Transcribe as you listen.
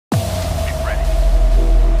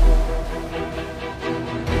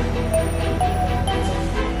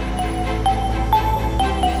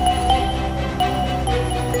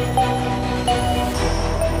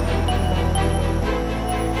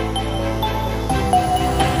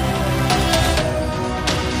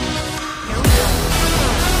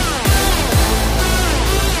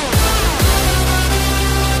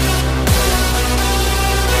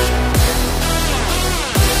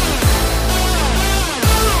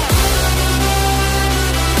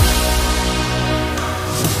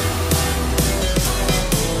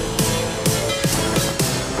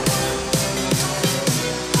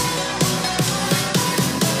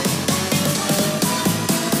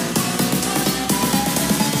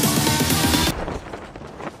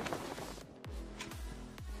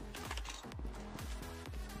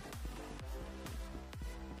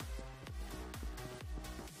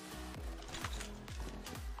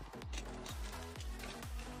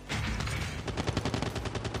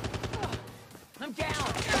I'm down!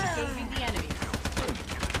 Engaging the enemy.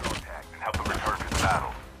 Get the dog tags and help them return to the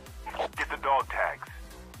battle. Get the dog tags.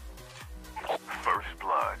 First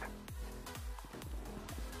blood.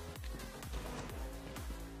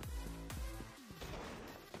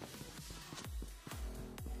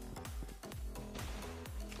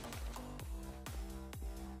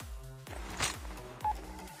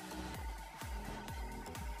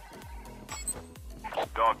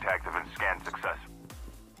 Dog tags have been scanned successfully.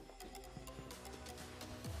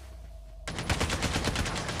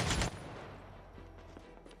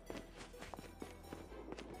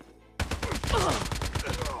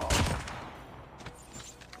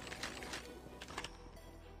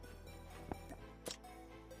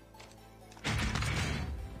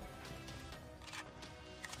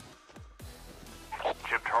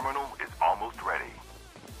 Chip terminal is almost ready.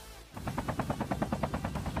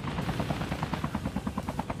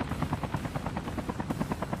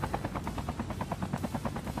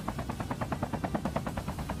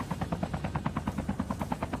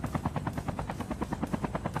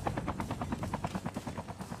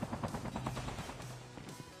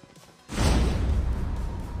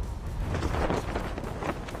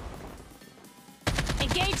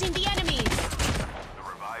 Engaging the enemies! The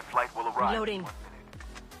revived flight will arrive. Reloading.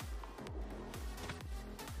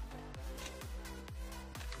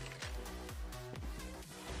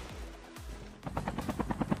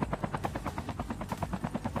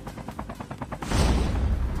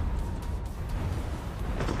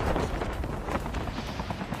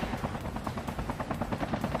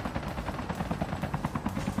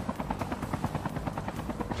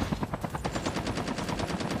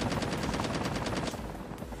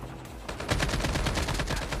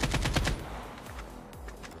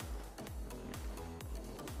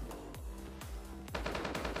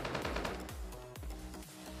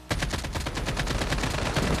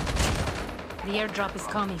 The airdrop is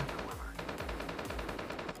coming.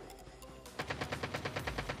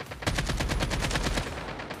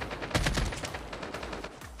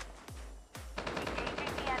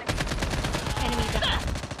 Enemy down.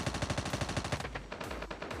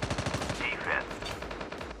 Defense.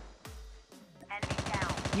 Enemy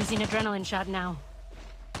down. Using adrenaline shot now.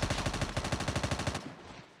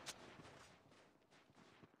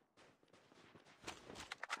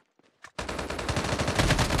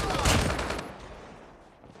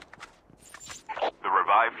 The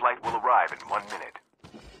revived flight will arrive in 1 minute.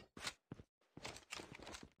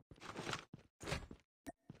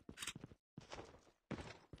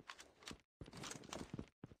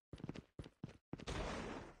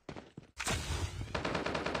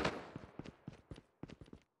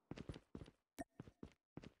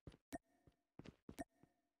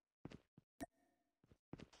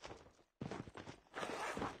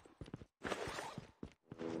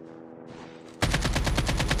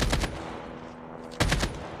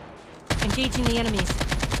 Engaging the enemies.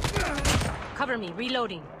 Cover me,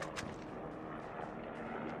 reloading.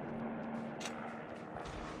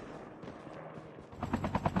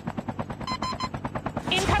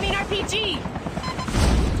 Incoming RPG!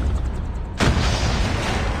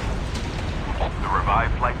 The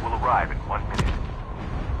revived flight will arrive in 1 minute.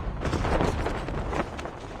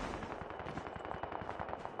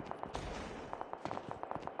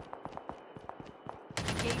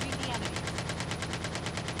 Engaging the enemy.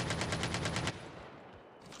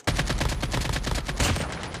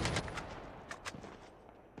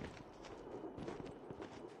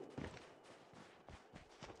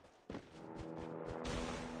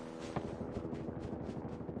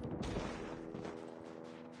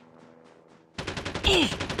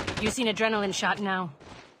 Using adrenaline shot now.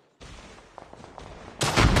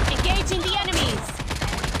 Engaging the enemies!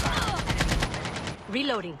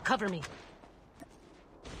 Reloading, cover me.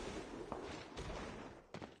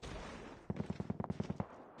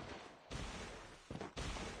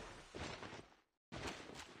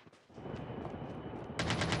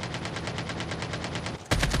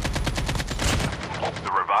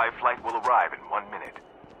 The revived flight will arrive in 1 minute.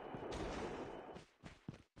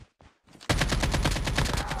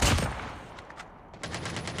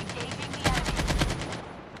 Engaging the enemy.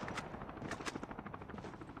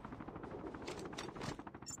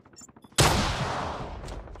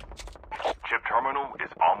 Chip terminal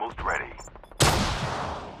is almost ready.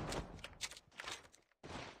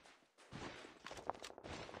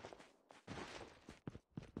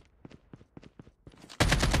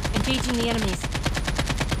 Engaging the enemies.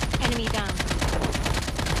 Enemy down.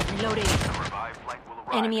 Reloading. The revived flight will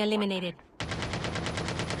arrive. Enemy eliminated.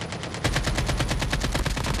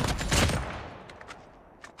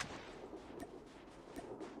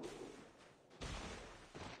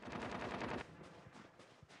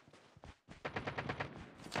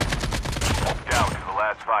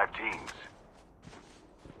 last 5 teams.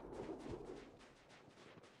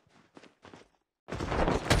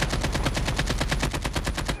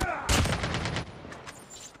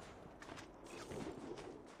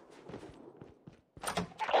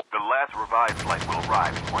 The last revived flight will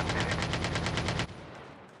arrive in 1 minute.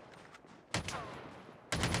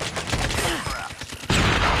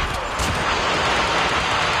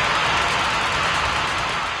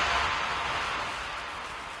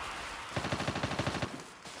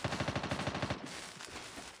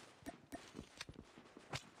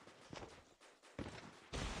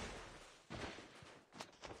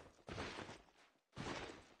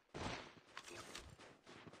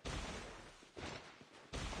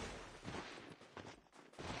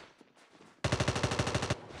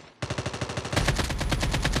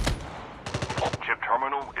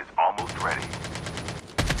 Terminal is almost ready.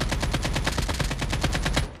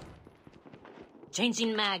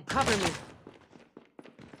 Changing mag, cover me.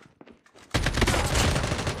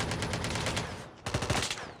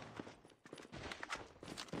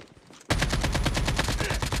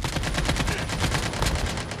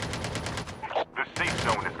 The safe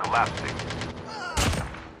zone is collapsing.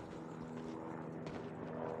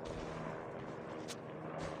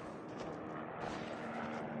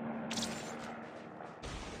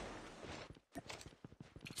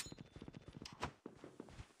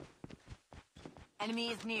 Enemy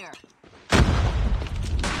is near.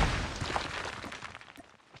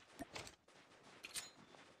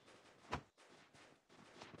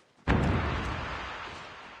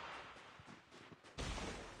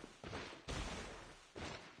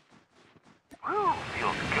 Whew,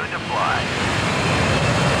 feels good to fly.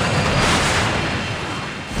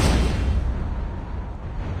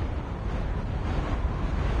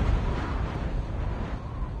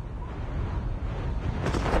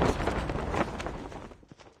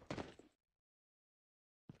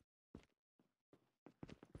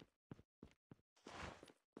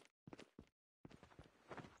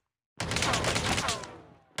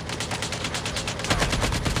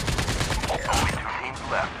 Only 2 teams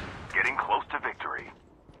left, getting close to victory.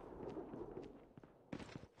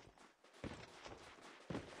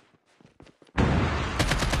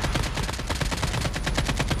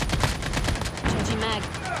 Changing mag.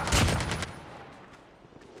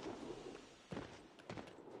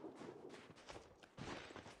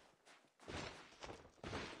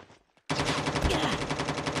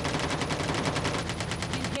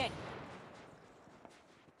 Been hit.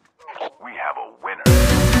 We have a winner.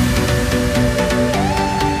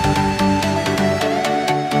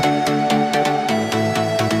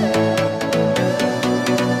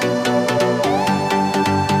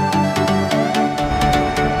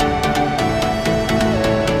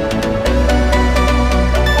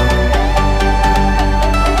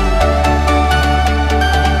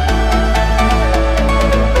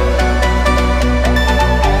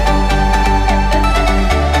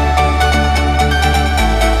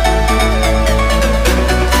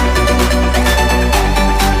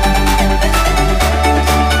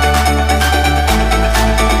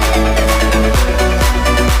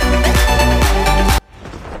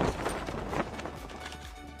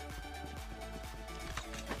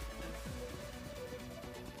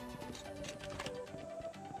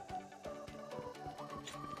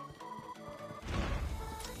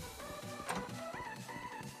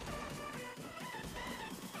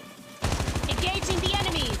 Engaging the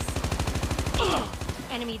enemies!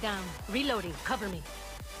 Enemy down. Reloading. Cover me.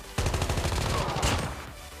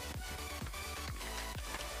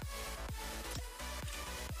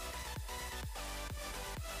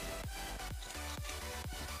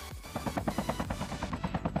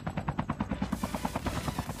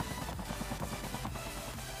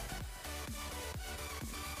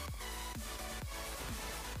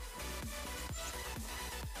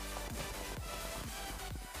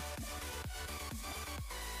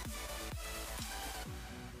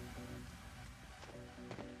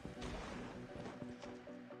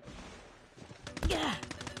 Yeah.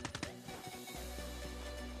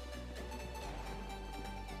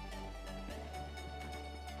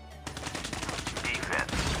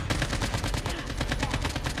 Defense.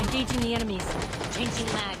 Engaging the enemies. Changing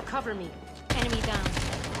mag. Cover me. Enemy down.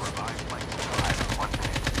 Revived flight will arrive in 1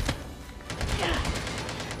 minute.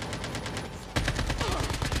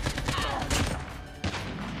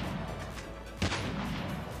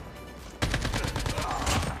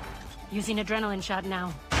 Using adrenaline shot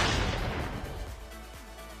now.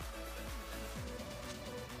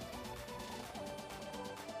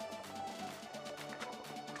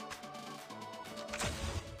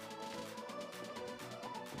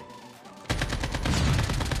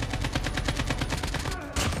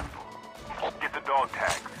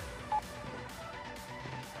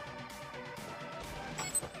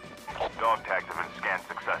 Dog tags have been scanned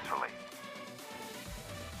successfully.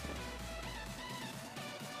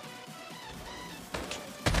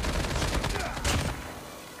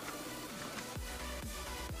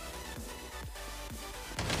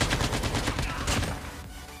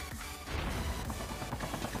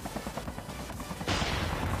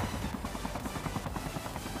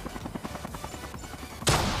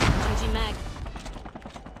 Changing mag.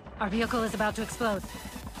 Our vehicle is about to explode.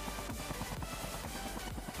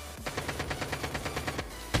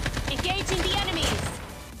 Engaging the enemies!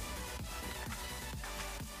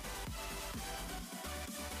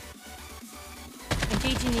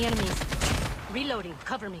 Engaging the enemies. Reloading.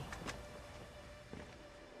 Cover me.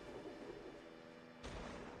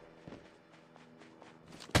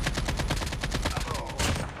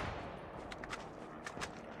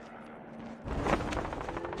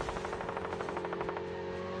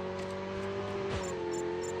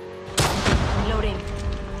 Reloading.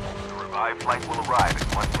 The revived flight will arrive in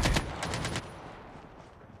 1 minute.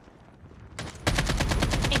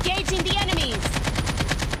 Engaging the enemies!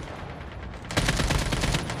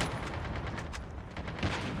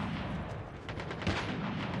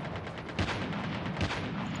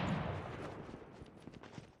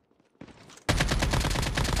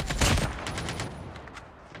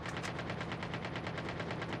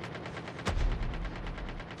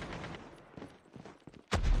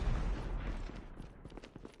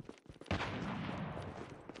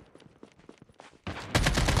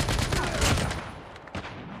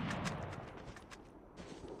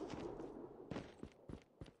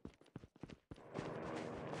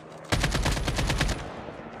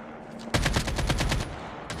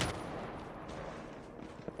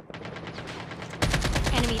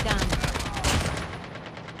 Enemy down.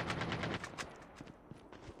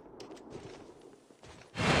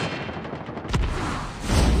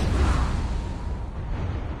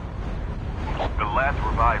 The last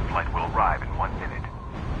revived flight will arrive in 1 minute.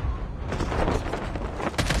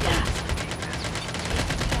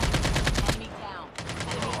 Enemy down.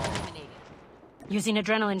 Enemy eliminated. Using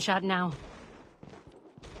adrenaline shot now.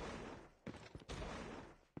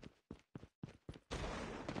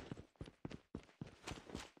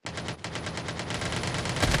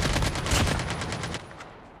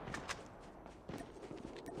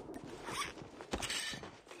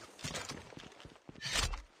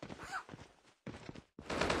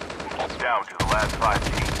 Down to the last 5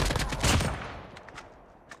 teams.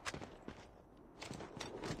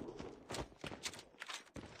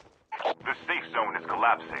 The safe zone is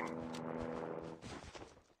collapsing.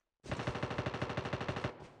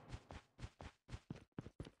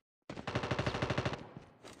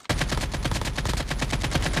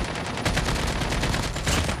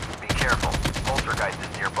 Be careful. Poltergeist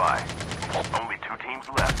is nearby. Only 2 teams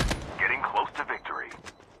left. Getting close to victory.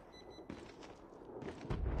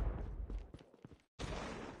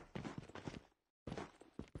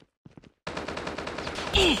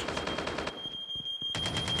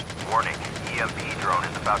 Warning, EMP drone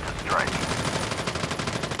is about to strike.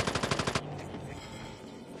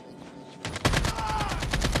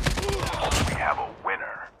 We have a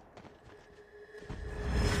winner.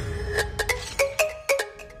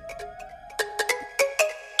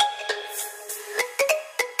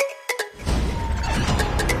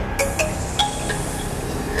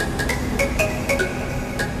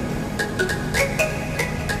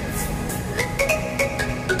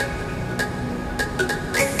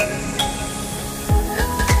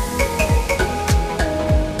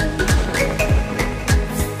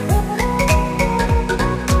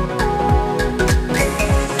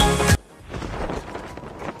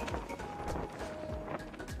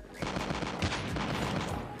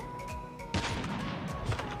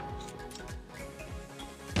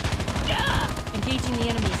 Engaging the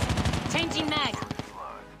enemies. Changing mag.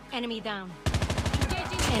 Enemy down.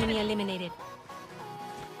 Enemy eliminated.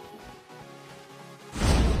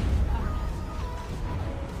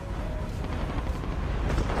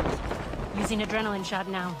 Using adrenaline shot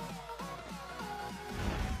now.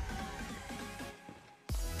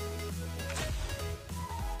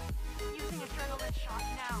 Using adrenaline shot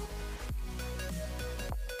now.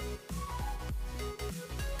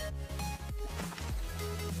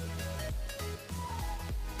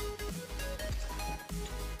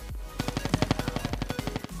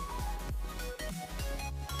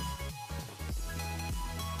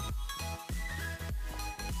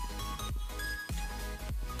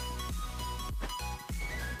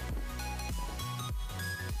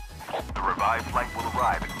 The revived flight will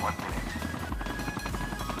arrive in 1 minute.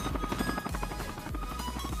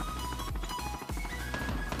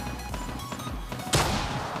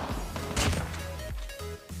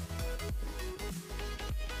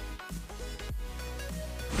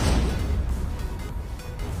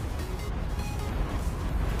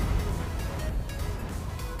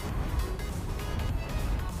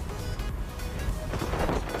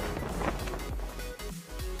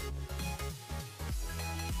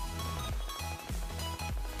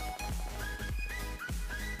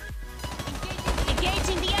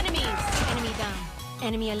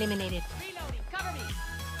 Enemy eliminated. Reloading. Cover me.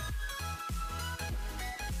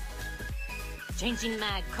 Changing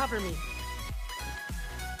mag. Cover me.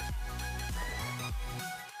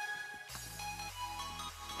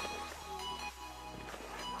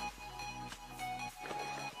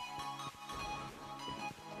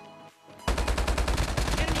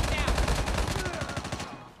 Enemy down.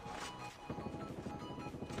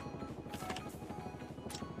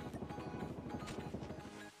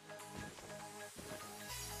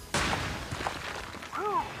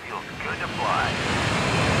 Whew, feels good to fly.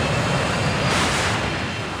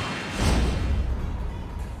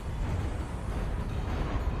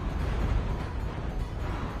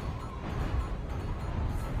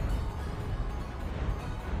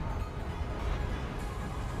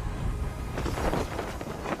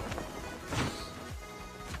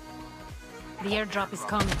 The airdrop is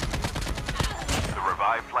coming. The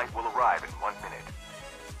revived flight will arrive in 1 minute.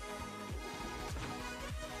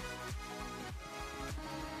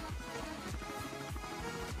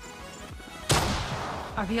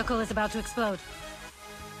 Our vehicle is about to explode.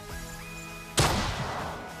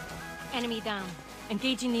 Enemy down.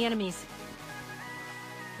 Engaging the enemies.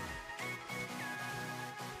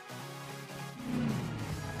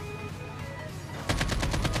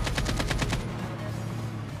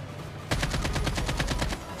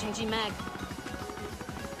 Changing mag.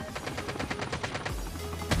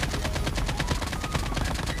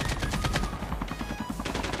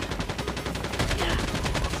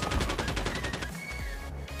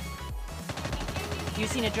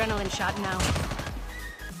 Using adrenaline shot now.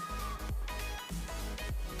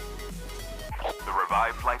 The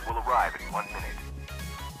revived flight will arrive in 1 minute.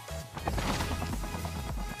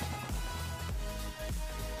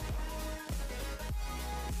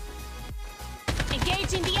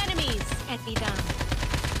 Engaging the enemies! Enemy down.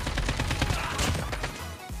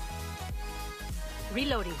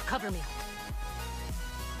 Reloading. Cover me.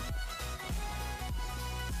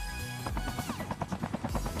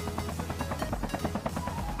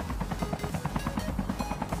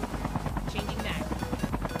 Changing mag.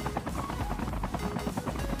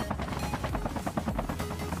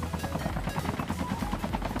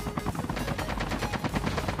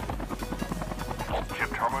 Chip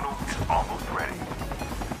terminal is almost ready.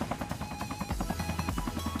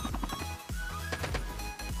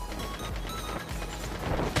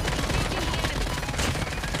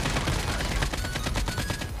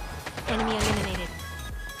 Enemy eliminated.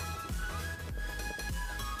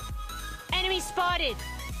 Enemy spotted!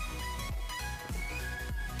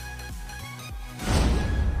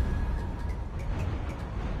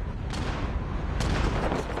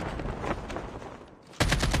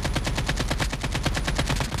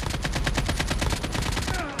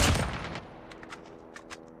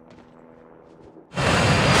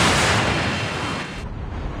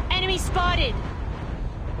 Enemy spotted!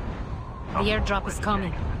 The airdrop is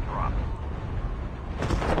coming. Drop.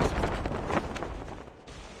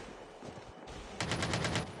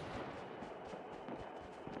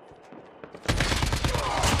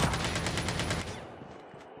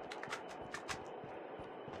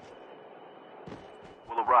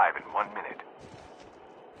 Will arrive in 1 minute.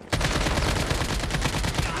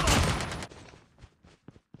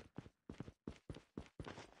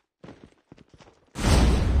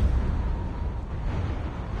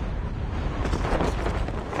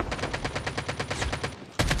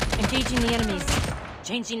 Engaging the enemies.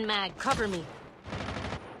 Changing mag. Cover me.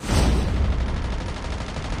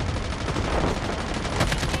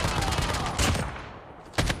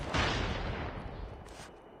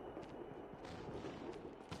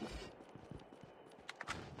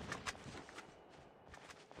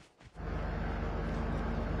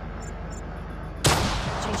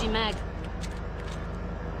 Changing mag.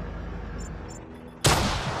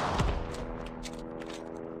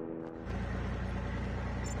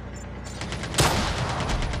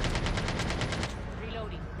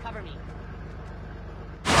 Reloading. Cover me.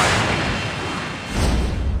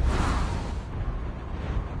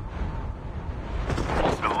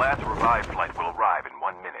 The last revived flight will arrive in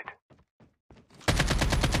 1 minute.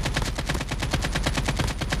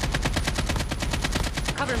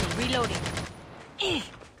 Cover me. Reloading.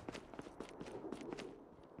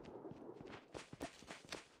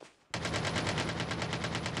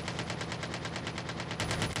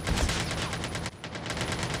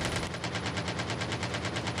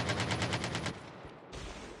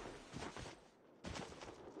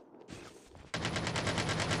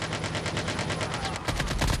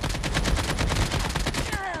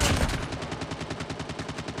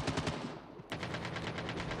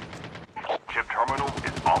 Chip terminal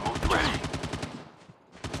is almost ready.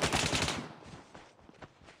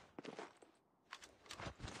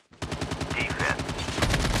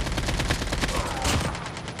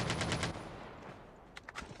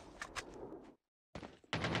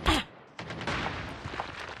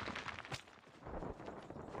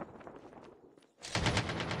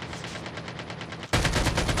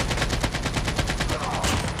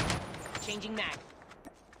 Changing mag.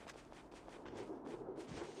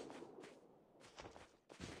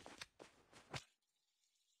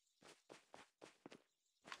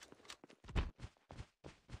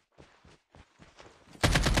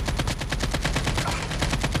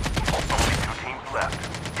 Only 2 teams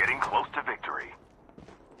left. Getting close to victory.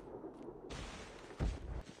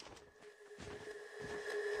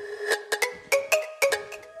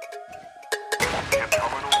 Chip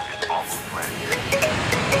terminal is almost ready.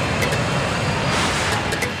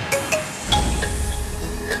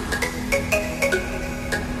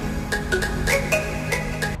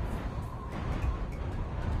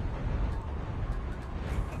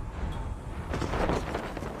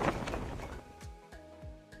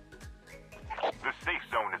 The safe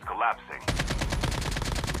zone is collapsing.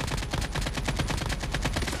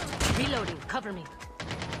 Reloading. Cover me.